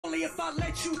Only if I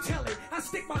let you tell it. I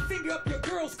stick my finger up your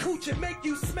girl's cooch and make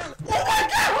you smell it.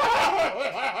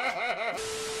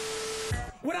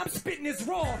 What I'm spitting is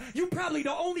raw. You probably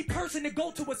the only person to go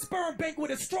to a sperm bank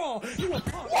with a straw. You a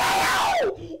punk. Wow!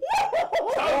 Told you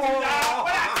now.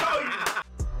 What I told you.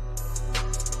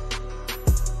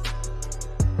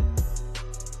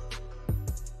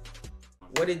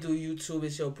 What it do, YouTube?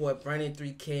 It's your boy Brandon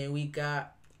 3K, and we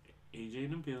got AJ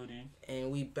in the building,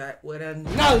 and we back with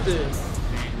another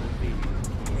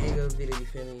mega video. You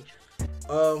feel me?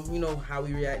 You know how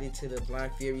we reacted to the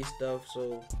Blind Fury stuff,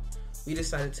 so we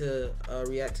decided to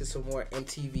react to some more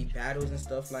MTV battles and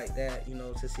stuff like that. You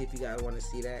know, to see if you guys want to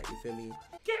see that. You feel me?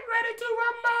 Get ready to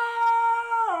rumble.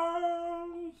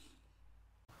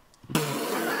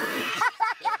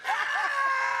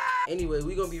 Anyway,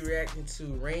 we're gonna be reacting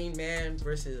to Rain Man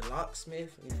versus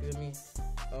Locksmith. You feel me?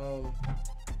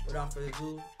 Without further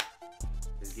ado,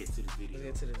 Let's get to the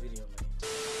video.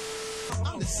 man.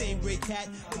 I'm the same great cat.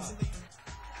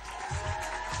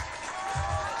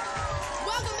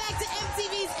 Welcome back to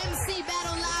MTV's MC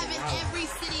Battle Live in every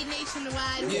city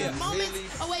nationwide. We are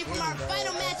moments away from our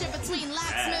final matchup between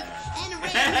Locksmith and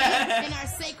Rain Man in our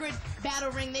sacred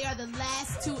battle ring. They are the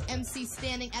last two MCs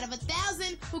standing out of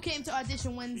 1,000 who came to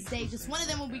audition Wednesday. Just one of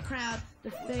them will be crowned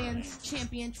the fans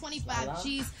champion. 25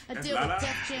 G's, a deal with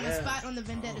Def Jam, a spot on the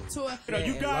Vendetta tour. Are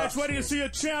you guys ready to see a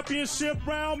championship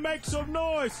round? Make some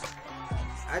noise.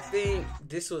 I think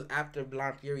this was after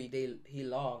Blind Fury. He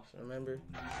lost. Remember?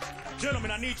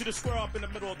 Gentlemen, I need you to square up in the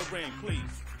middle of the ring, please.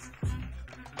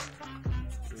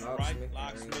 All right,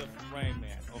 Locksmith, Rain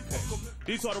Man. Okay.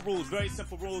 These are the rules. Very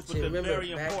simple rules, but they're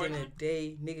very important. Back in the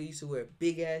day, nigga used to wear a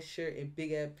big ass shirt and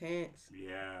big ass pants.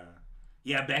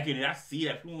 Yeah, back in it, I see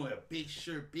that. People wear a big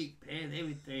shirt, big pants,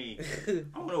 everything. I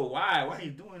don't know why. Why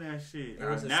he doing that shit?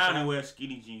 Now they wear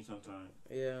skinny jeans sometimes.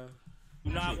 Yeah. Do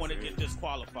not want to get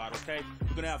disqualified, okay? We're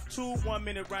going to have 2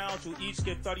 1-minute rounds. You each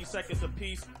get 30 seconds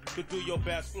apiece to do your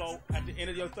best flow. At the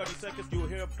end of your 30 seconds, you will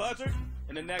hear a buzzer,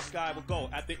 and the next guy will go.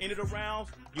 At the end of the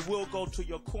rounds, you will go to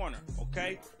your corner,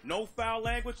 okay? No foul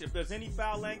language. If there's any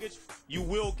foul language, you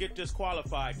will get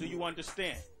disqualified. Do you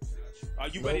understand? Are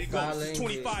you ready to go? This is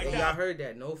 25 down. Y'all heard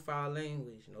that. No foul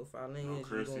languge. No foul language.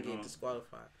 You're going to get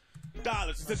disqualified.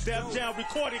 It's a Def Jam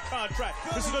recording contract.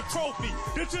 This is a trophy.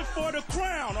 This is for the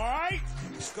crown, all right?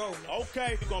 Let's go.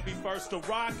 Okay, you're going to be first to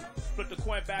rock. Flip the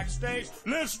coin backstage.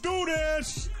 Let's do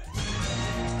this.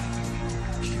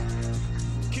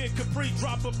 Kid Capri,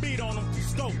 drop a beat on him.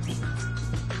 Let's go.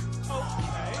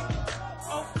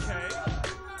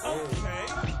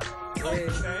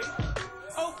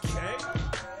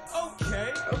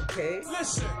 Okay.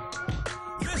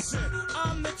 Listen,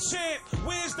 I'm the champ.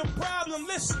 Where's the problem?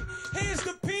 Listen, here's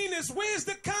the penis. Where's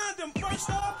the condom? First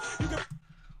off, you can.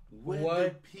 Where's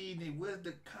the penis? Where's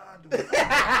the condom?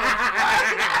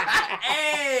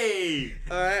 Hey!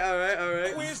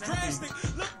 Alright. Where's drastic?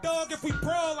 Look, dog, if we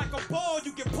brawl like a ball,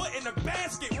 you get put in a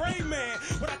basket. Rain Man,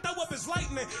 what I throw up is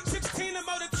lightning. 16 of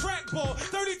the trackball.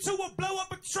 32 will blow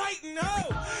up a Triton.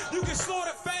 Oh, you can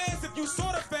slaughter fans if you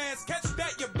sort of fans. Catch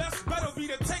that, your best better be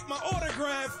to take my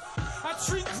autograph. I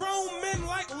treat grown men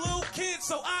like little kids,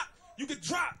 so you can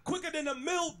drop quicker than a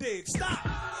mill did. Stop.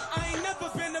 I ain't never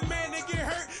been a man that get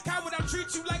hurt. How would I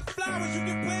treat you like flowers? You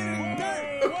get planted in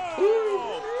dirt.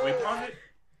 Wait, pause it.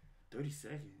 30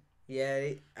 seconds.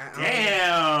 Yeah.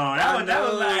 Damn. That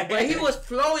was like. But he was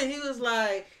flowing. He was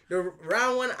like the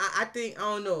round one. I think I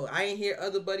don't know. I ain't hear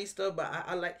other buddy stuff, but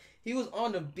I like. He was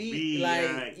on the beat.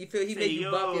 Like you feel he made you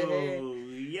bop your head.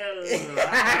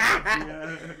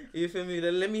 You feel me?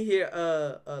 Let me hear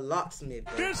Locksmith.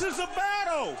 Bro. This is a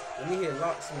battle. Let me hear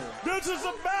Locksmith. This is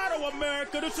a battle,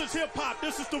 America. This is hip hop.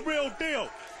 This is the real deal.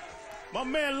 My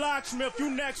man Locksmith, you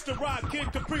next to rock.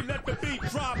 Kid Capri, let the beat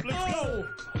drop. Let's go.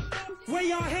 Wave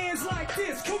your hands like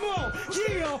this. Come on.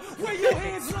 Yeah. Wave your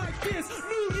hands like this.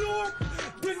 New York.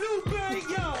 The new band.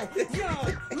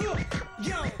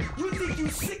 Yo. You think you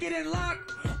sicker than Lock?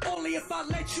 Only if I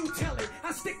let you tell it.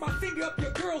 I stick my finger up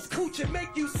your girl's cooch and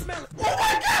make you smell it.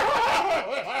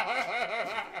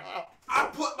 I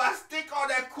put my stick on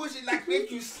that cushion like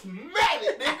make you smell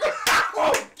it, nigga.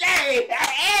 Okay.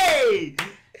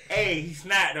 Hey, he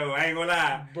snot though. I ain't gonna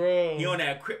lie, bro. He on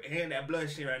that blood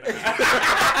shit right now.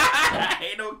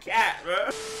 Ain't no cat,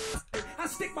 bro. I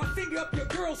stick my finger up your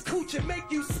girl's cooch and make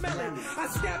you smell it. I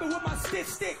stab it with my stiff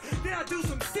stick, then I do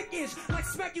some sick-ish, like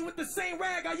smack you with the same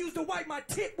rag I used to wipe my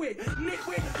tit with.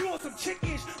 Nitwit, you want some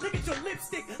chick-ish? Look at your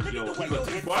lipstick. Look at the way your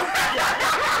hips.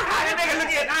 That nigga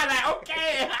look at it, I'm like,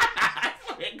 okay.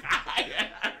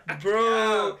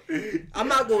 Bro, I'm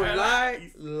not gonna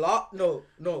lie. No.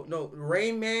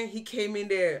 Rain Man, he came in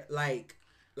there like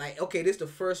like, okay, this the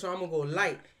first round, I'm gonna go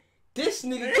light. This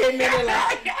nigga came in there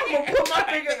like, I'm gonna put my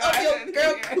finger up your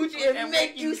girl coochie and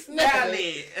make you smell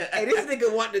it. Hey, this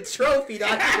nigga want the trophy,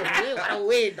 dog. I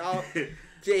win, dog.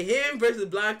 Jay, him versus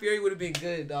Blind Fury would have been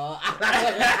good, dog.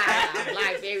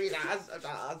 Blind Fury, dog.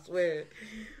 I swear.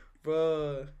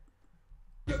 Bro.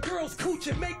 Your girl's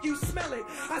coochie make you smell it.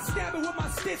 I stab it with my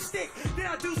stiff stick. Then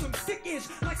I do some sick-ish.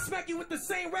 Like smack you with the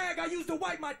same rag I used to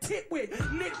wipe my tit with.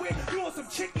 Nitwit, you want some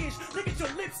chick-ish. Look at your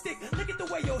lipstick. Look at the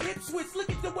way your hips switch.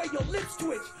 Look at the way your lips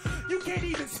twitch. You can't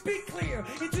even speak clear.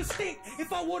 It just think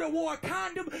if I would've wore a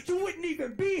condom, you wouldn't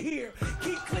even be here.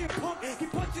 Keep clear, punk. You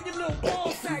punching your little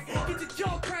ball sack. Get your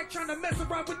jaw cracked trying to mess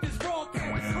around with this raw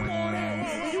cat. I'm on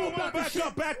that. You about to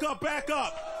shit. Back up.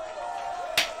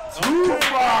 Too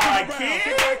far, kid.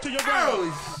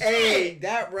 Hey,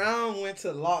 that round went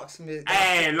to Locksmith.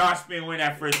 Hey, Locksmith win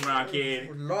that first round, kid.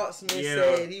 Locksmith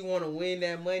said he want to win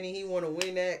that money. He want to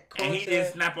win that contract. And he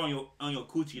didn't snap on your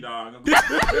coochie, dog. That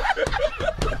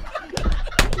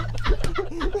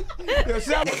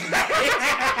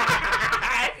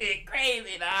shit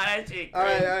crazy, dog. That shit crazy. All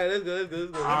right, let's go.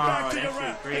 Back to your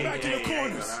round. Back to your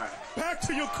corners. Back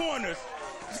to your corners.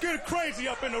 It's getting crazy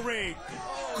up in the ring.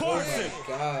 Carson.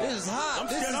 This is hot.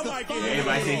 This is the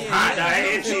Everybody says hot, dog.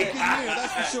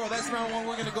 That's for sure. That's round one.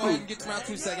 We're going to go ahead and get to round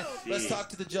 2 seconds. Let's talk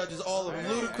to the judges, all of them.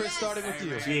 Ludacris, starting with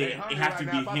you. Yeah, it have to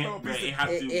be him, bro. It have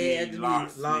to be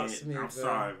Locksmith. I'm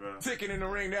sorry, bro. Ticking in the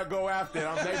ring, they'll go after it.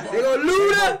 They go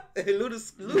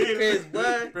Ludacris,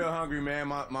 boy. Real hungry, man.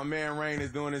 My man Rain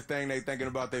is doing his thing. They thinking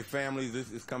about their families.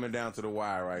 This is coming down to the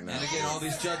wire right now. And again, all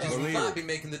these judges will not be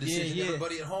making the decision.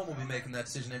 Everybody at home will be making that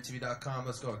decision. MTV.com.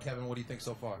 Let's go. Kevin, what do you think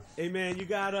so far? Hey, man, you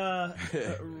got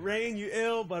Rain, you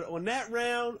ill, but on that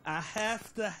round, I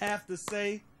have to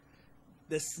say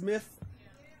that Smith,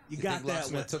 you got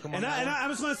that one. Took him and I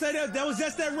was going to say that was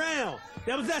just that round.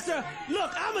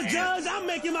 Look, I'm a judge. I'm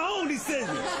making my own decision.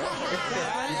 Hey,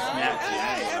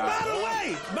 and by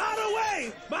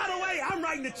the way, I'm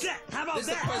writing the check. How about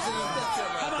that?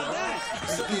 How about that?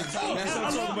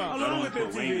 Along with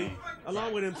MTV.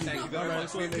 Along with MTV. Thank you very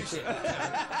much. We appreciate it.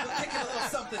 We're taking a little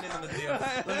something into the deal.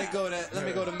 Let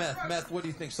me go to Meth. Meth, what do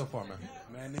you think so far, man?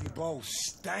 Man, they both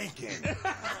stinking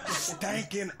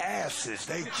asses.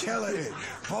 They killing it,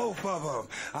 both of them.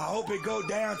 I hope it go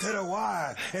down to the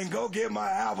wire and go get my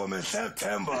album in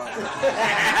September.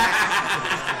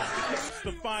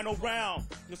 The final round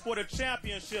is for the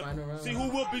championship. See who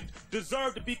will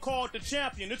deserve to be called the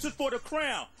champion. This is for the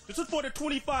crown. This is for the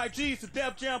 25 G's, the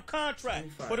Def Jam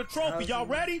contract. For the trophy. Y'all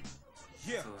ready?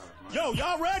 Yeah. Yo,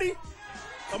 y'all ready?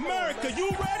 America, you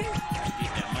ready?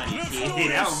 Let's do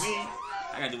this.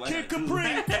 Kid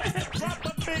Capri, drop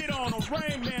the beat on him.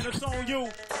 Rain Man, it's on you.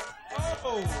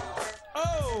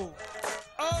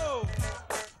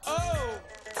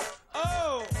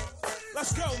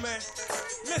 Let's go, man.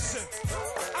 Listen,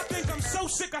 I think I'm so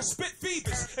sick I spit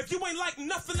fevers. If you ain't like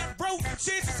nothing I wrote,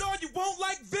 chances are you won't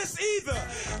like this either.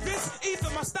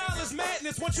 My style is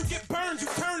madness. Once you get burned, you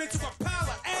turn into a pile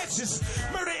of ashes.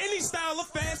 Murder any style of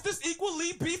fans. This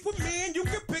equally beef with me, and you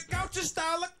can pick out your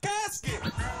style of casket.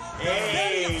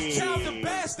 Hey. Child the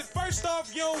bastard. First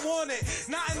off, you don't want it.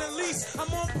 Not in the least.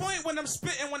 I'm on point when I'm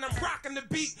spitting, when I'm rocking the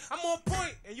beat. I'm on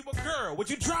point, and you a girl. What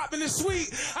you dropping is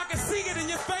sweet. I can see it in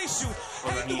your face. You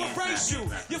hate to embrace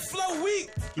you. Your flow weak.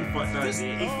 He fucked up,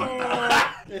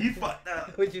 G. He fucked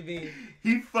up. What you mean?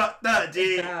 He fucked up,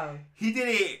 G. He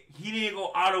didn't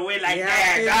go all the way like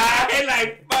that, dog. He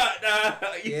like fucked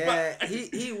up.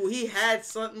 He had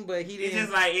something, but he didn't. It's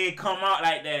just like it come out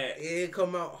like that. It didn't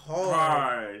come out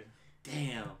hard.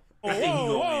 Damn.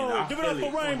 Give it up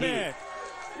for Rain Man.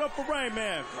 Give it up for Rain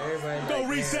Man. Everybody go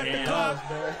reset the clock.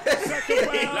 Second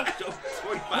round.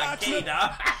 $45K,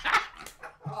 dog.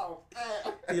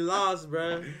 He lost,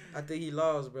 bro. I think he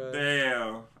lost, bro.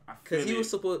 Damn. Because he was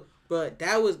supposed... But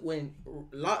that was when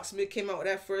Locksmith came out with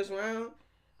that first round.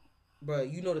 Bro,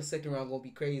 you know the second round gonna be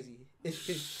crazy.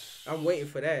 I'm waiting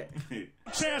for that.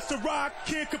 Chance to rock.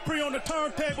 Kid Capri on the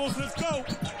turntables. Let's go.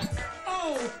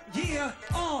 Oh, yeah,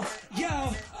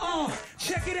 yo,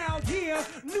 check it out, yeah,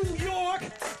 New York,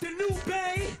 the New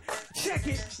Bay, check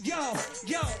it, yo,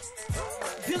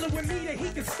 dealing with me that he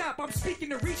can stop, I'm speaking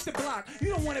to reach the block, you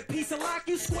don't want a piece of lock,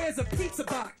 you squares a pizza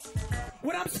box,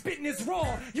 what I'm spitting is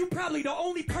raw, you probably the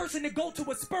only person to go to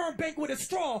a sperm bank with a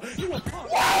straw, you a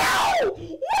punk. Wow!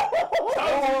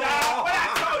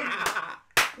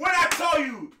 What I told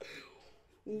you?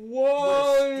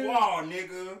 Whoa, straw,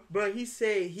 nigga. Bro, he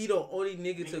said he the only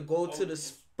nigga to go to the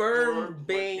sperm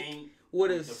bank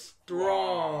with a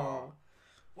straw.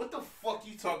 What the fuck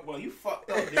you talking about? You fucked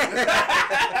up, nigga.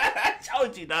 I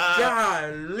told you, dog.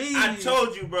 Golly. I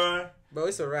told you, bro. Bro,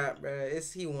 it's a wrap, bro.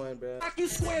 He won, bro. Like you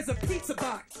swear as a pizza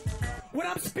box. What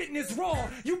I'm spitting is raw.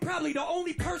 You probably the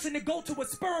only person to go to a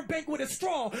sperm bank with a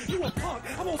straw. You a punk.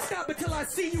 I won't stop until I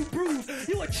see you bruise.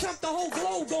 You a chump, the whole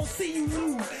globe gon' see you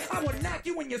lose. I will knock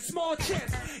you in your small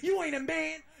chest. You ain't a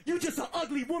man. You just an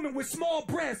ugly woman with small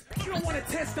breasts. You don't want to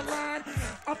test the line.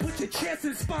 I'll put your chest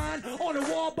and spine on the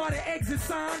wall by the exit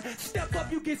sign. Step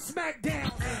up, you get smacked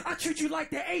down. I treat you like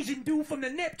the Asian dude from the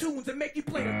Neptunes and make you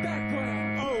play the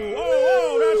background.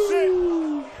 Oh, that's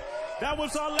it. That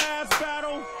was our last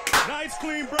battle. Nice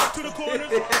clean break to the corners.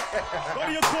 Go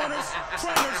to your corners.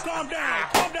 Trainers, calm down.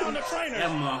 Calm down the trainers.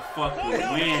 That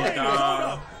motherfucker win,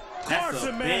 dog. That's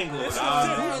a bingo,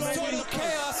 dog. There's total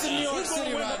chaos in New York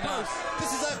City right now.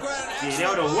 This is after an Yeah, they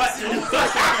would have what to do.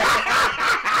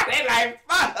 They like,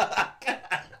 fuck.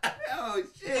 Oh,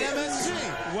 shit. MSG.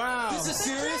 Wow. This is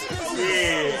serious business.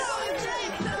 Yeah.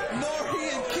 Nori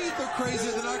and Keith are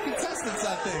crazier than our contestants,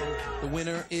 I think. The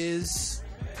winner is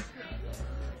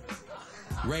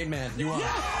Rain Man. You won.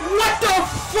 What the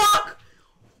fuck?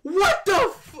 What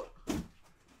the fuck?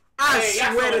 I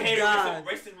swear to God.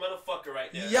 Racist motherfucker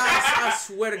right there. Yes, I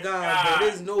swear to God, bro.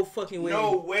 There's no fucking way.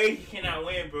 No way he cannot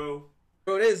win, bro.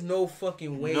 Bro, there's no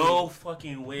fucking way. No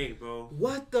fucking way, bro.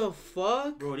 What the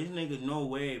fuck? Bro, this nigga, no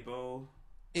way, bro.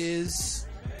 Is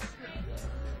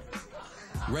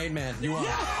Rain Man. You won.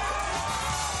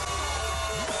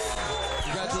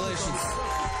 Congratulations.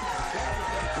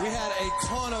 We had a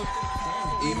ton of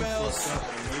emails.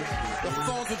 The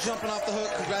phones were jumping off the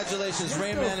hook. Congratulations.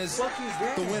 Rain Man is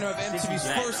the winner of MTV's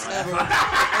first ever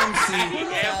MC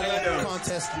battle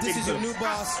contest. This is your new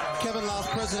boss, Kevin Lyles,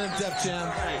 president of Def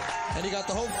Jam. And he got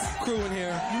the whole crew in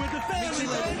here. Meet your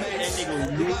label mates. That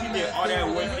nigga Luke, he did all that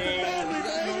one thing. We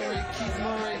got Nori, Keith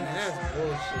Murray. That's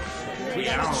bullshit. We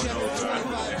got the Chevy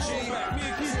 25G.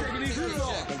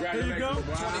 There you go.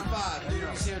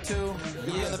 25. He's here too.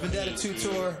 You got the Vendetta 2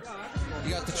 tour. You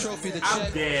got the trophy, the check.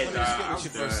 I'm dead, Let me skip dog. with you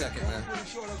for a second, man.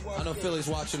 I know Philly's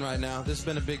watching right now. This has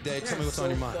been a big day. Tell me what's on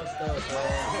your mind.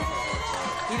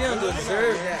 He didn't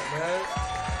deserve that,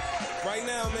 bro. Right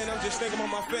now, man, I'm just thinking about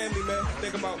my family, man.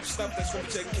 Thinking about stuff that's gonna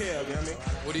be taken care of, you know what I mean?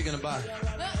 What are you going to buy?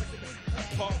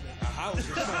 A house.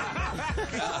 He's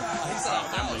a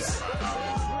house.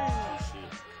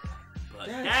 But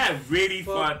that really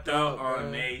fucked up bro. our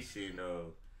nation,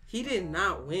 though. He did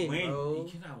not win, bro.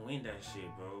 You cannot win that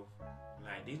shit, bro.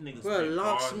 Like, these niggas. Bro,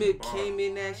 Locksmith came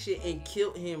in that shit and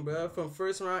killed him, bro, from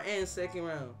first round and second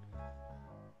round.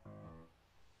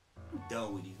 I'm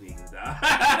done with these niggas, dog.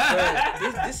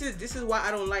 Bro, this is why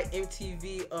I don't like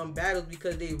MTV battles,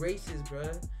 because they racist,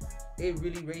 bro. They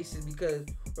really racist, because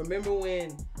remember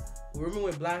when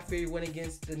Blind Fury went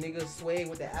against the nigga Sway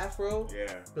with the afro?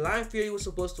 Yeah. Blind Fury was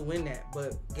supposed to win that,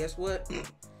 but guess what?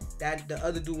 That the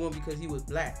other dude won because he was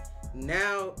black.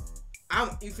 Now,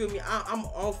 you feel me? I'm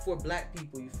all for black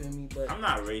people, you feel me? But I'm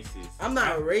not racist. I'm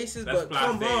not racist, but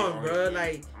come on, bro.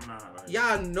 Like, I'm not like,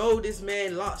 y'all know this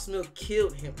man Locksmith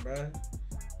killed him, bro.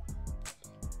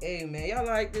 Hey man, y'all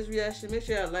like this reaction? Make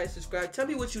sure y'all like, subscribe. Tell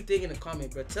me what you think in the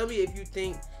comment, bro. Tell me if you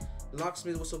think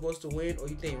Locksmith was supposed to win or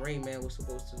you think Rain Man was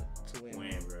supposed to win.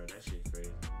 Win, bro. That shit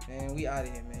crazy. Man, we out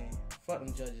of here, man. Fuck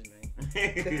them judges, man.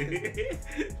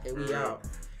 Hey, we Bro. out.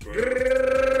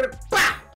 Bro.